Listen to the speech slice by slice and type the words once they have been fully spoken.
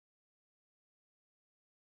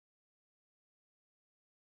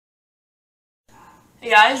Hey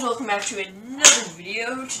guys, welcome back to another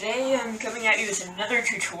video. Today I'm coming at you with another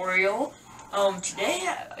tutorial.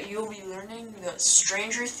 Today you'll be learning the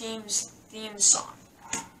Stranger Things theme song.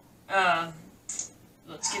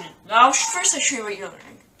 Let's get it. Now, first I'll show you what you're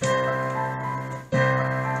learning.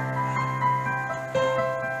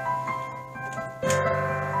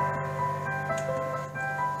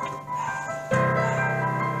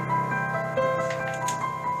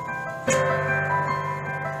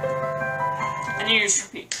 And then you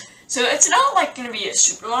just repeat. So it's not like going to be a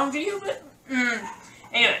super long video, but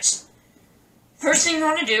anyways. First thing you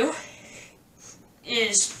want to do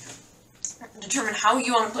is determine how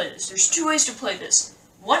you want to play this. There's two ways to play this.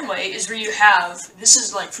 One way is where you have, this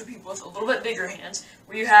is like for people with a little bit bigger hands,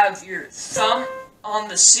 where you have your thumb on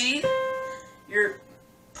the C, your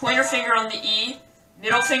pointer finger on the E,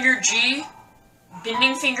 middle finger G,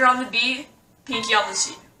 bending finger on the B, pinky on the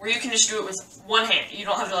C. Where you can just do it with one hand. You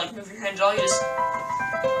don't have to like move your hand at all. You just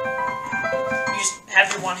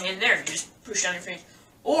have your one hand there. You just push down your fingers.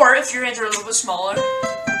 Or if your hands are a little bit smaller, you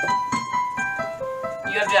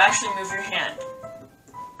have to actually move your hand.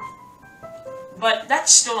 But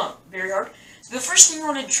that's still not very hard. So the first thing you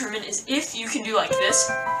want to determine is if you can do like this,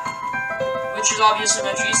 which is obviously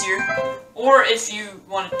much easier, or if you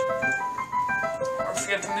want to, or if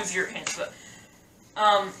you have to move your hands. But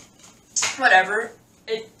whatever.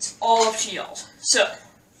 It's all up to y'all. So,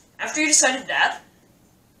 after you decided that,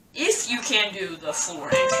 if you can do the full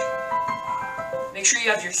range, make sure you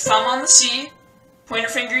have your thumb on the C, pointer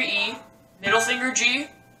finger E, middle finger G,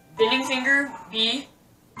 bending finger B,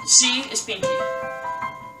 C is pinky.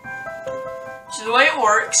 So the way it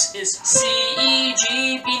works is C, E,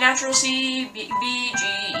 G, B natural C, B, G,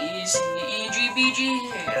 E, C, E, G, B, G,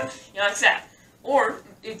 you know, like that. Or,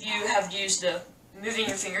 if you have used the moving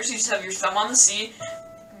your fingers, you just have your thumb on the C,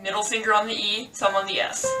 middle finger on the E, thumb on the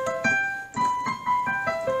F.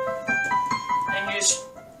 And you just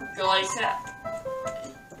go like that.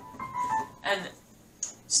 And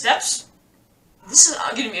steps, this is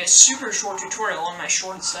going to be a super short tutorial, on my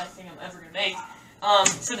shortest I think I'm ever going to make.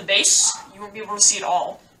 For the bass, you won't be able to see it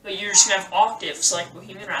all, but you're just going to have octaves like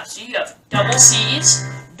Bohemian Rhapsody. You have double C's,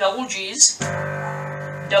 double G's,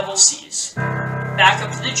 double C's. Back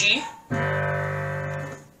up to the G.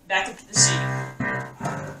 Back up to the C.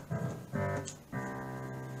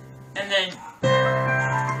 And then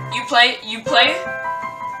you play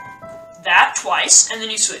that twice, and then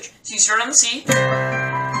you switch. So you start on the C,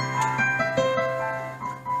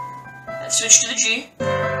 and switch to the G,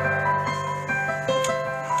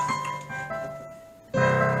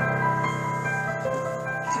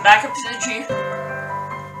 come back up to the G,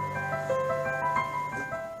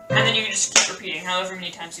 and then you can just keep repeating however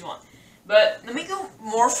many times you want. But let me go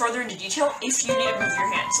more further into detail if you need to move your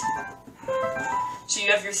hands. So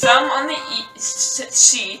you have your thumb on the E,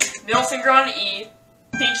 C, middle finger on E,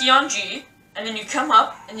 pinky on G, and then you come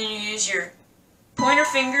up, and then you use your pointer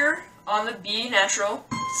finger on the B natural,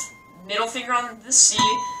 middle finger on the C,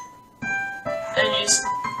 and you just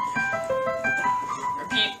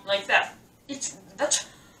repeat like that. That's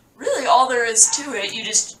really all there is to it. You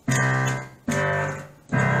just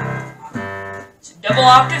double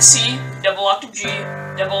octave C, double octave G,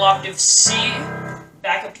 double octave C,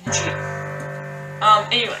 back up to the G.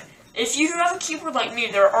 Anyway, if you have a keyboard like me,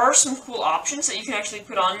 there are some cool options that you can actually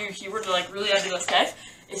put on your keyboard to like really add to the effect.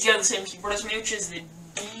 If you have the same keyboard as me, which is the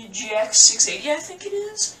PianoJack 680, I think it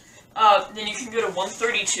is, then you can go to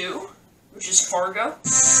 132, which is Fargo.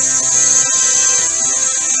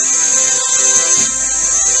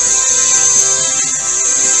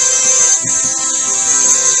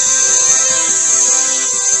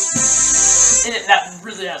 And that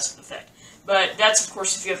really has an effect. But that's, of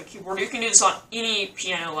course, if you have a keyboard. You can do this on any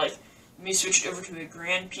piano, like, let me switch it over to a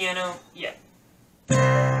grand piano. Yeah.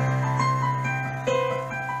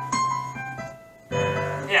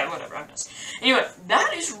 Yeah, whatever, I'm just. Anyway,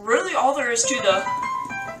 that is really all there is to the.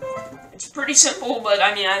 It's pretty simple, but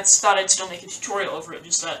I mean, I thought I'd still make a tutorial over it,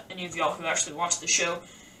 just that any of y'all who actually watch the show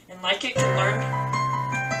and like it can learn.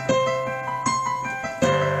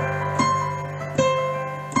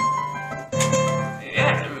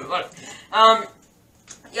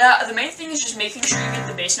 Yeah, the main thing is just making sure you get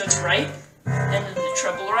the bass notes right, and then the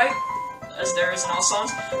treble right, as there is in all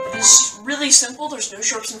songs. But this is really simple, there's no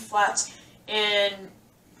sharps and flats, and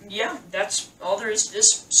yeah, that's all there is to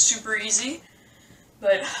this, super easy,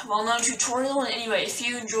 but well-known tutorial. And anyway, if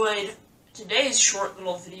you enjoyed today's short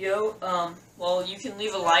little video, well, you can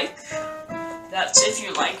leave a like, that's if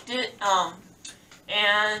you liked it,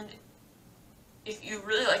 and if you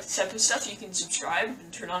really like this type of stuff, you can subscribe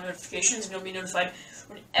and turn on notifications, and you'll be notified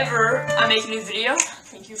whenever I make a new video.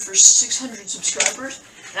 Thank you for 600 subscribers,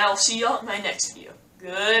 and I will see y'all in my next video.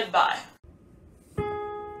 Goodbye.